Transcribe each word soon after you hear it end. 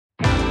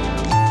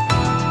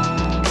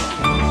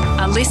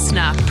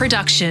listener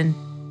production.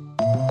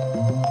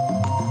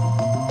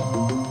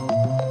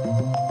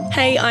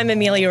 Hey, I'm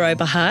Amelia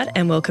Oberhart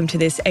and welcome to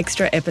this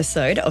extra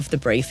episode of The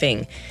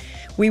Briefing.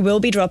 We will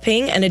be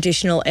dropping an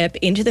additional ep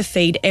into the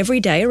feed every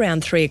day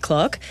around 3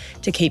 o'clock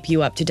to keep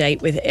you up to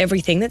date with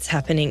everything that's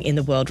happening in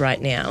the world right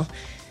now.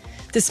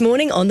 This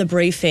morning on The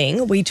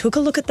Briefing, we took a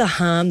look at the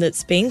harm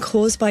that's being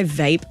caused by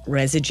vape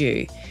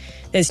residue.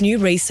 There's new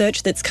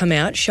research that's come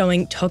out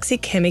showing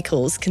toxic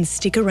chemicals can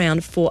stick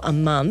around for a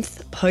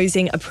month,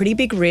 posing a pretty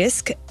big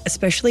risk,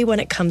 especially when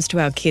it comes to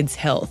our kids'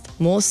 health,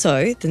 more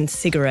so than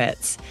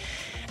cigarettes.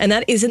 And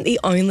that isn't the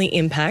only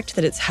impact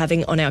that it's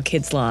having on our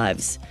kids'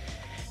 lives.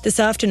 This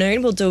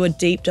afternoon, we'll do a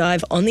deep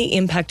dive on the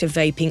impact of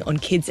vaping on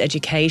kids'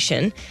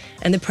 education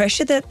and the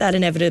pressure that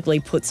inevitably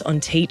puts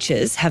on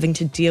teachers having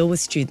to deal with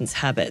students'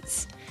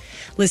 habits.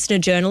 Listener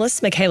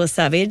journalist Michaela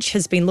Savage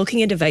has been looking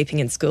into vaping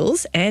in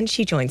schools and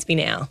she joins me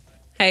now.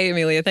 Hey,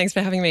 Amelia, thanks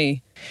for having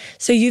me.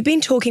 So you've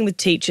been talking with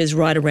teachers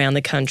right around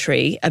the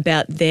country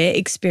about their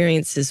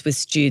experiences with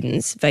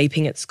students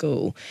vaping at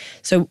school.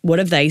 So what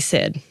have they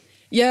said?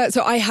 Yeah,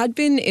 so I had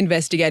been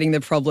investigating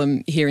the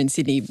problem here in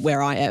Sydney, where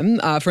I am,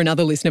 for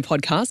another listener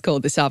podcast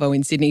called The Savo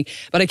in Sydney,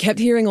 but I kept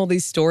hearing all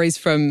these stories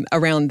from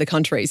around the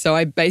country. So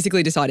I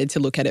basically decided to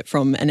look at it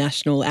from a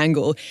national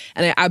angle,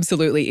 and it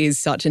absolutely is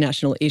such a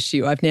national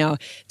issue. I've now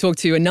talked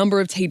to a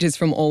number of teachers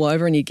from all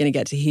over, and you're going to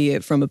get to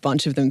hear from a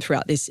bunch of them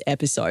throughout this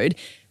episode.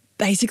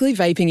 Basically,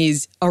 vaping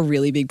is a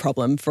really big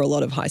problem for a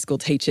lot of high school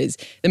teachers.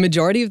 The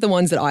majority of the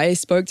ones that I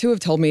spoke to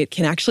have told me it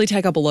can actually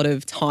take up a lot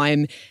of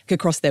time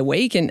across their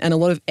week and a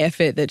lot of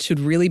effort that should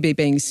really be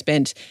being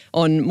spent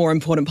on more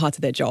important parts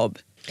of their job.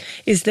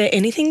 Is there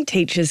anything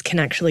teachers can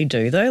actually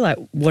do though? Like,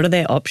 what are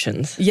their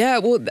options? Yeah,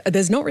 well,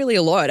 there's not really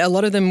a lot. A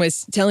lot of them were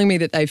telling me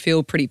that they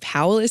feel pretty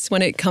powerless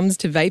when it comes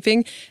to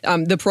vaping.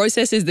 The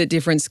processes that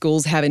different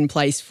schools have in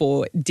place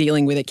for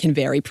dealing with it can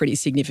vary pretty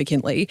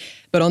significantly.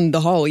 But on the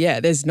whole, yeah,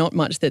 there's not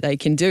much that they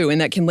can do. And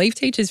that can leave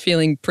teachers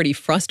feeling pretty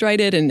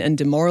frustrated and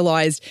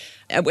demoralised.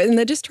 And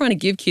they're just trying to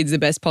give kids the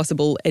best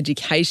possible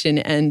education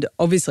and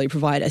obviously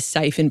provide a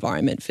safe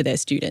environment for their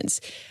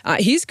students.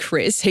 Here's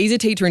Chris. He's a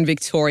teacher in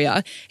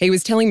Victoria. He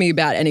was telling me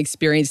about an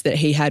experience that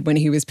he had when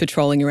he was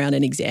patrolling around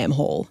an exam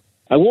hall.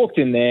 I walked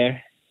in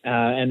there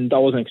and I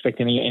wasn't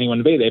expecting anyone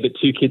to be there, but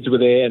two kids were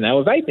there and they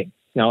were vaping.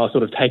 I was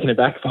sort of taken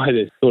aback by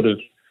this, sort of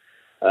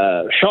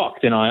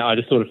shocked, and I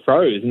just sort of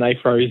froze, and they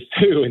froze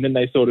too. And then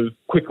they sort of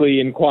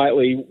quickly and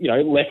quietly,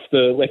 left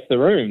the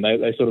room.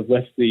 They sort of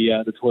left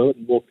the toilet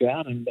and walked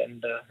out, and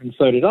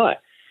so did I.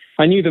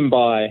 I knew them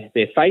by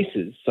their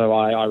faces, so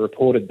I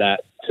reported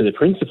that to the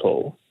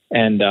principal.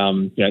 And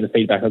the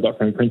feedback I got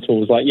from the principal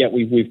was like, yeah,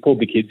 we've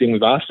called the kids in,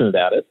 we've asked them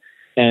about it,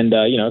 and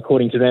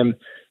according to them,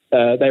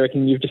 they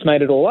reckon you've just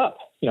made it all up.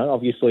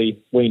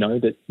 Obviously we know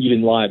that you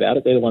didn't lie about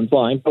it; they're the ones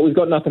lying, but we've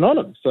got nothing on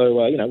them,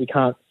 so we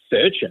can't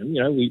search them.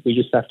 We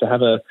just have to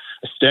have a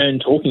stern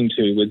talking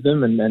to with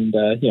them, and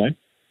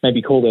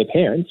maybe call their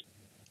parents.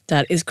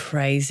 That is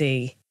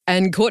crazy.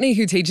 And Courtney,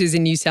 who teaches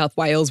in New South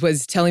Wales,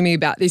 was telling me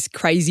about this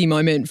crazy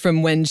moment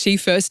from when she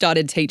first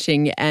started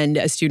teaching and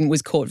a student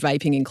was caught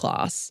vaping in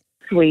class.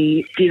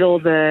 We did all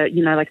the,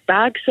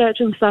 bag search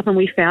and stuff, and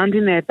we found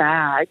in their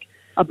bag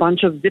a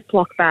bunch of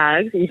Ziploc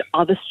bags with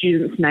other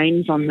students'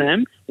 names on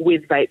them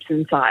with vapes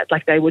inside.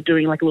 Like they were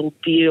doing little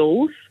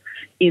deals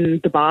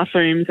in the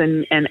bathrooms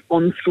and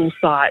on school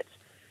sites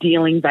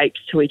dealing vapes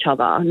to each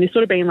other. And this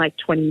would have been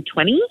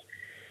 2020,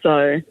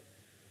 so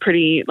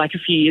pretty a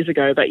few years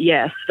ago. But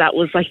yes, that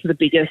was the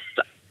biggest,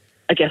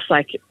 I guess,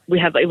 it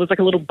was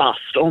a little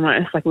bust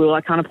almost. We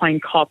were kind of playing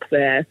cop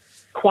there.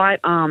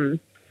 Quite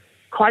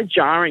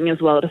jarring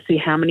as well to see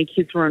how many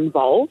kids were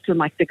involved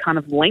and the kind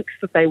of lengths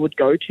that they would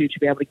go to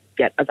be able to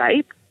get a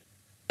vape.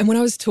 And when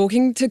I was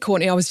talking to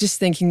Courtney, I was just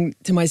thinking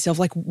to myself,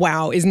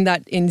 wow, isn't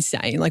that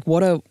insane?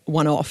 What a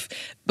one-off.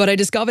 But I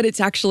discovered it's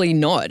actually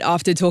not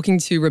after talking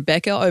to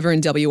Rebecca over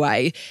in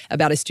WA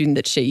about a student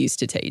that she used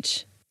to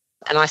teach.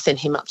 And I sent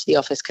him up to the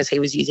office because he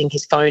was using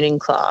his phone in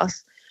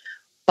class.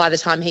 By the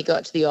time he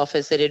got to the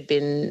office,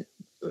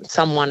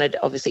 someone had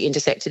obviously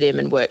intersected him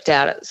and worked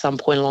out at some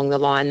point along the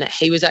line that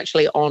he was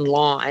actually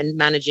online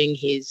managing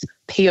his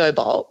PO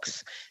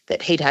box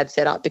that he'd had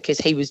set up because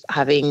he was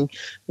having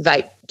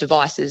vape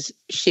devices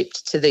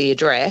shipped to the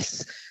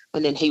address,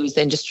 and then he was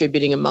then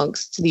distributing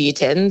amongst the year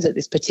 10s at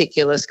this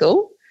particular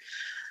school.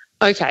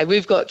 Okay,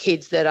 we've got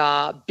kids that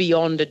are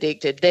beyond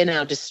addicted. They're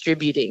now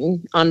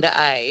distributing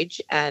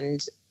underage,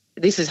 and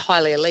this is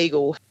highly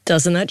illegal.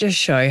 Doesn't that just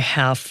show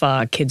how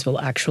far kids will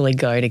actually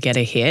go to get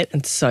a hit?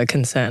 It's so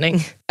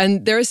concerning.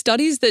 And there are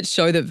studies that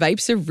show that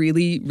vapes are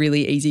really,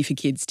 really easy for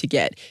kids to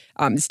get.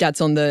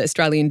 Stats on the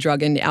Australian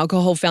Drug and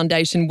Alcohol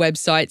Foundation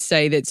website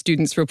say that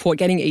students report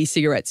getting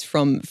e-cigarettes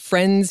from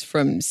friends,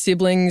 from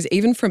siblings,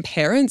 even from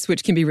parents,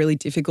 which can be really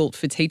difficult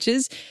for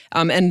teachers,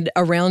 and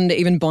around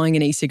even buying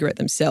an e-cigarette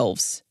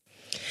themselves.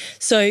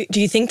 So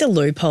do you think the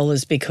loophole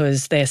is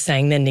because they're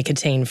saying they're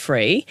nicotine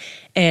free?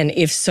 And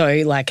if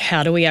so, like,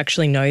 how do we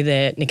actually know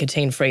they're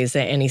nicotine free? Is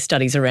there any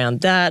studies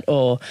around that,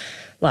 or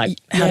like,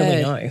 how do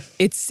we know?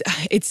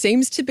 It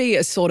seems to be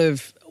a sort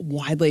of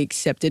widely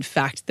accepted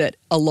fact that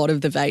a lot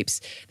of the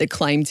vapes that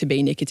claim to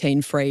be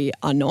nicotine free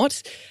are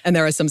not. And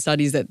there are some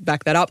studies that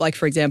back that up. Like,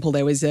 for example,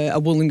 there was a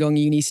Wollongong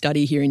Uni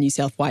study here in New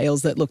South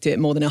Wales that looked at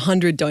more than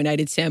 100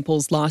 donated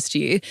samples last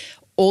year.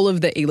 All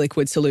of the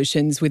e-liquid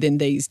solutions within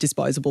these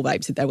disposable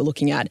vapes that they were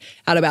looking at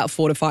had about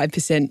 4 to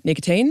 5%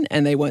 nicotine,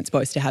 and they weren't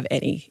supposed to have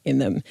any in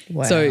them.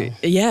 Wow. So,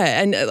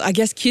 yeah, and I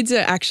guess kids are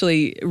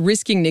actually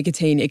risking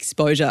nicotine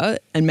exposure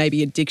and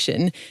maybe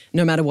addiction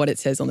no matter what it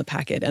says on the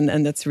packet,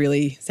 and that's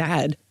really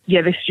sad.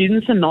 Yeah, the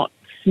students are not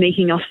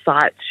sneaking off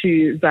site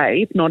to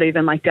vape, not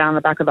even like down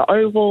the back of the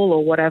oval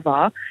or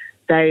whatever.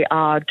 They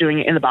are doing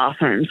it in the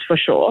bathrooms for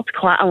sure. It's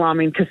quite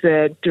alarming because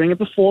they're doing it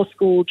before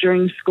school,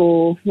 during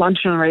school, lunch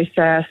and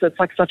recess. It's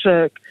like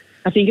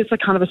I think it's a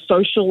kind of a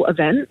social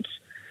event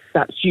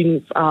that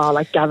students are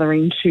like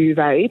gathering to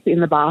vape in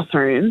the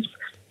bathrooms,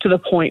 to the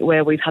point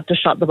where we've had to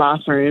shut the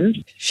bathrooms.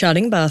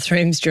 Shutting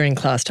bathrooms during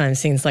class time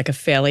seems like a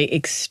fairly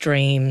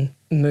extreme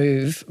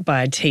move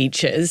by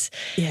teachers.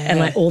 Yeah. And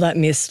like all that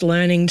missed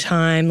learning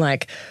time,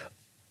 like,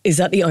 is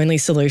that the only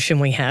solution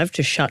we have,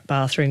 to shut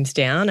bathrooms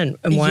down? And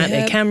why aren't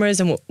there cameras,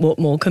 and what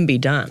more can be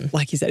done?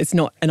 Like you said, it's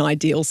not an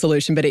ideal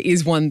solution, but it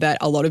is one that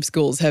a lot of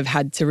schools have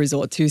had to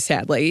resort to,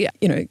 sadly.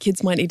 You know,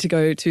 kids might need to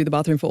go to the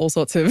bathroom for all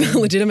sorts of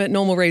legitimate,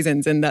 normal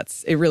reasons, and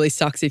it really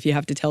sucks if you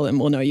have to tell them,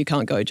 well, no, you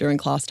can't go during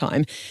class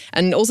time.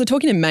 And also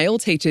talking to male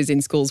teachers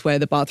in schools where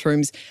the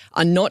bathrooms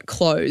are not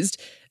closed,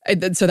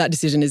 so that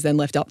decision is then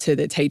left up to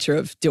the teacher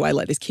of, do I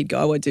let this kid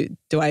go, or do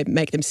I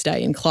make them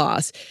stay in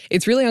class?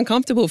 It's really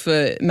uncomfortable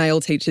for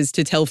male teachers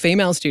to tell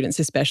female students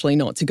especially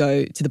not to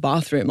go to the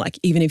bathroom, like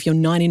even if you're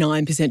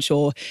 99%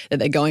 sure that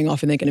they're going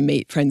off and they're going to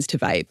meet friends to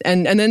vape.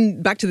 And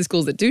then back to the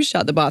schools that do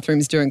shut the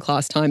bathrooms during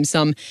class time,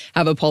 some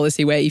have a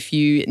policy where if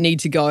you need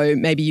to go,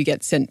 maybe you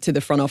get sent to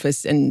the front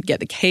office and get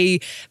the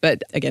key.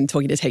 But again,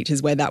 talking to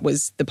teachers where that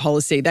was the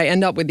policy, they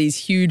end up with these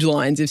huge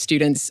lines of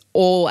students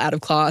all out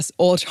of class,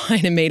 all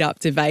trying to meet up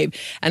to vape.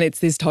 And it's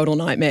this total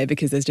nightmare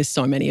because there's just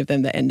so many of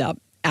them that end up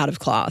out of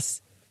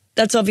class.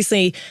 That's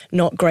obviously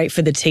not great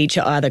for the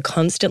teacher either,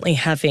 constantly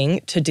having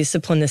to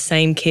discipline the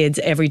same kids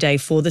every day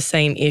for the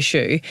same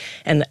issue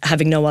and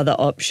having no other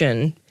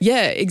option.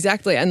 Yeah,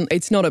 exactly. And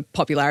it's not a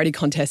popularity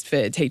contest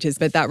for teachers,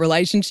 but that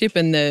relationship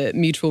and the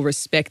mutual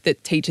respect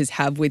that teachers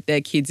have with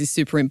their kids is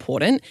super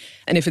important.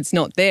 And if it's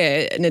not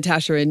there,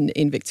 Natasha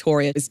in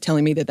Victoria is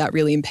telling me that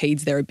really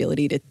impedes their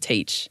ability to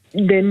teach.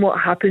 Then what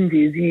happens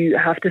is you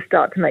have to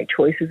start to make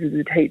choices as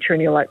a teacher,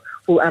 and you're like,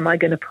 well, am I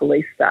going to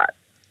police that?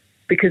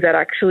 Because that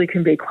actually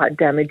can be quite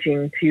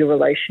damaging to your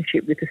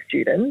relationship with the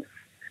students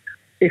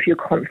if you're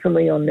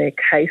constantly on their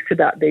case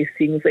about these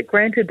things that,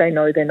 granted, they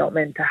know they're not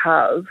meant to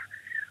have.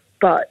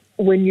 But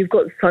when you've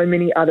got so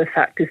many other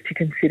factors to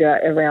consider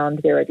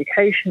around their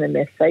education and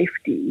their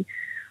safety,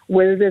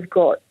 whether they've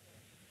got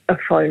a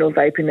phone or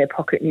vape in their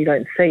pocket and you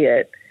don't see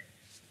it,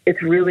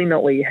 it's really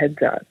not where your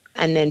head's at.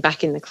 And then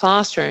back in the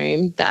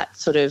classroom, that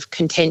sort of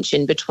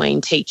contention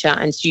between teacher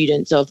and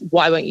students of,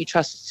 why won't you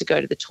trust us to go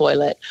to the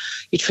toilet?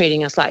 You're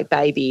treating us like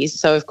babies.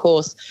 So, of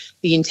course,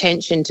 the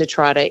intention to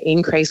try to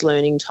increase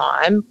learning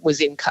time was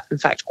in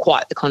fact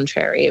quite the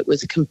contrary. It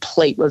was a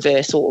complete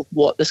reversal of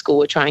what the school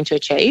were trying to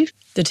achieve.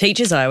 The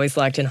teachers I always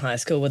liked in high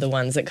school were the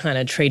ones that kind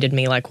of treated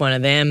me like one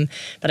of them.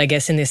 But I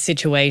guess in this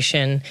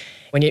situation,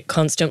 when you're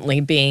constantly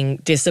being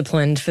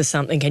disciplined for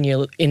something and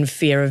you're in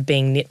fear of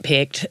being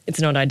nitpicked, it's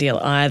not ideal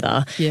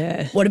either.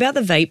 Yeah. What about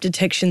the vape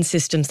detection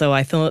systems, though?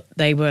 I thought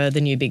they were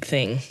the new big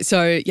thing.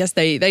 So, yes,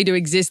 they do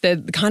exist. They're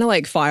kind of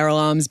like fire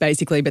alarms,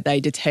 basically, but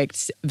they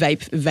detect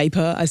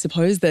vapor, I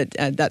suppose,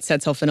 that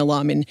sets off an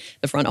alarm in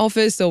the front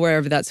office or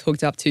wherever that's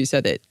hooked up to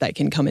so that they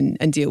can come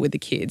and deal with the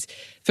kids.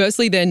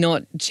 Firstly, they're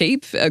not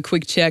cheap. A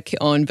quick check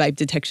on Vape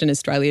Detection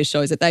Australia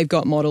shows that they've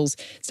got models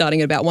starting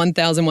at about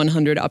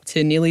 $1,100 up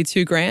to nearly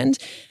 $2,000.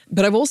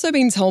 But I've also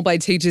been told by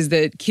teachers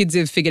that kids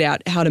have figured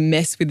out how to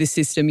mess with the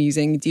system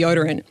using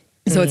deodorant.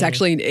 So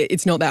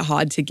it's not that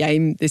hard to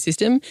game the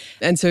system.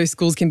 And so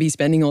schools can be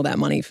spending all that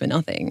money for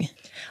nothing.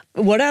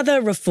 What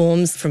other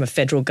reforms from a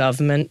federal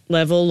government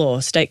level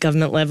or state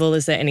government level,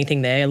 is there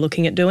anything they're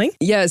looking at doing?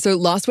 Yeah, so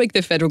last week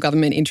the federal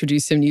government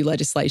introduced some new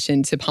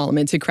legislation to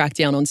Parliament to crack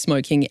down on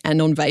smoking and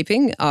on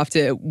vaping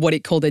after what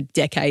it called a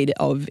decade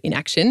of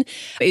inaction.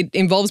 It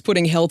involves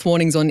putting health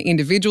warnings on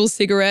individual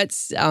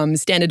cigarettes,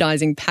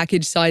 standardising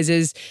package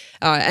sizes,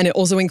 and it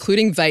also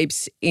including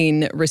vapes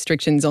in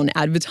restrictions on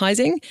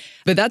advertising.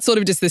 But that's sort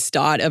of just the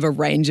start of a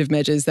range of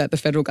measures that the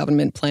federal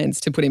government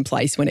plans to put in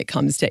place when it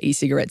comes to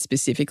e-cigarettes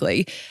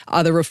specifically.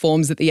 Other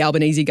reforms that the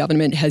Albanese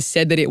government has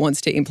said that it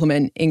wants to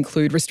implement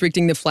include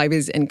restricting the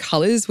flavours and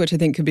colours, which I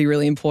think could be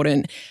really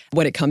important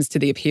when it comes to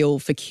the appeal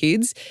for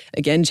kids.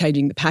 Again,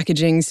 changing the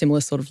packaging,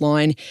 similar sort of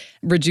line,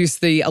 reduce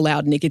the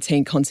allowed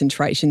nicotine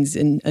concentrations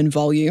and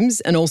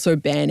volumes, and also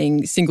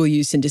banning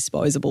single-use and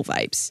disposable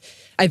vapes.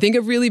 I think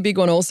a really big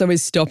one also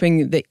is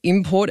stopping the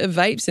import of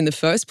vapes in the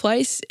first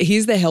place.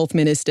 Here's the Health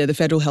Minister, the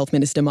Federal Health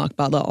Minister, Mark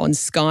Butler, on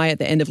Sky at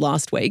the end of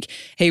last week.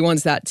 He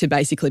wants that to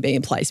basically be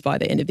in place by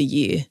the end of the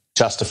year.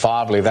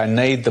 Justifiably, they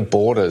need the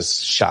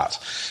borders shut.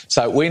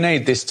 So we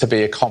need this to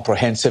be a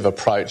comprehensive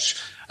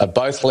approach at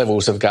both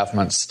levels of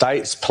government,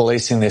 states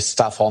policing this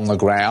stuff on the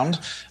ground,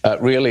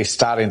 really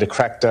starting to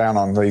crack down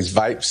on these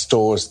vape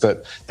stores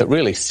that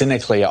really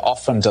cynically are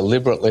often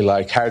deliberately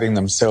locating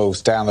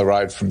themselves down the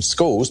road from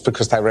schools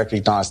because they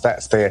recognise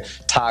that's their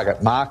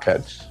target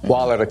market,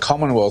 while at a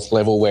Commonwealth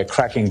level we're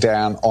cracking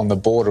down on the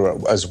border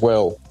as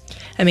well.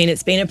 I mean,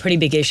 it's been a pretty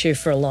big issue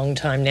for a long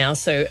time now,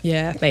 so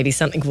maybe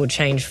something will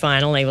change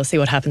finally. We'll see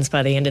what happens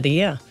by the end of the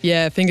year.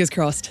 Yeah, fingers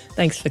crossed.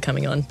 Thanks for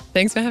coming on.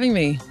 Thanks for having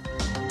me.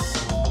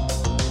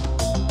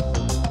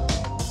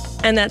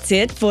 And that's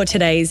it for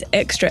today's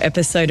extra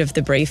episode of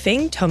The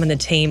Briefing. Tom and the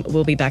team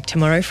will be back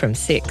tomorrow from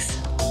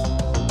 6.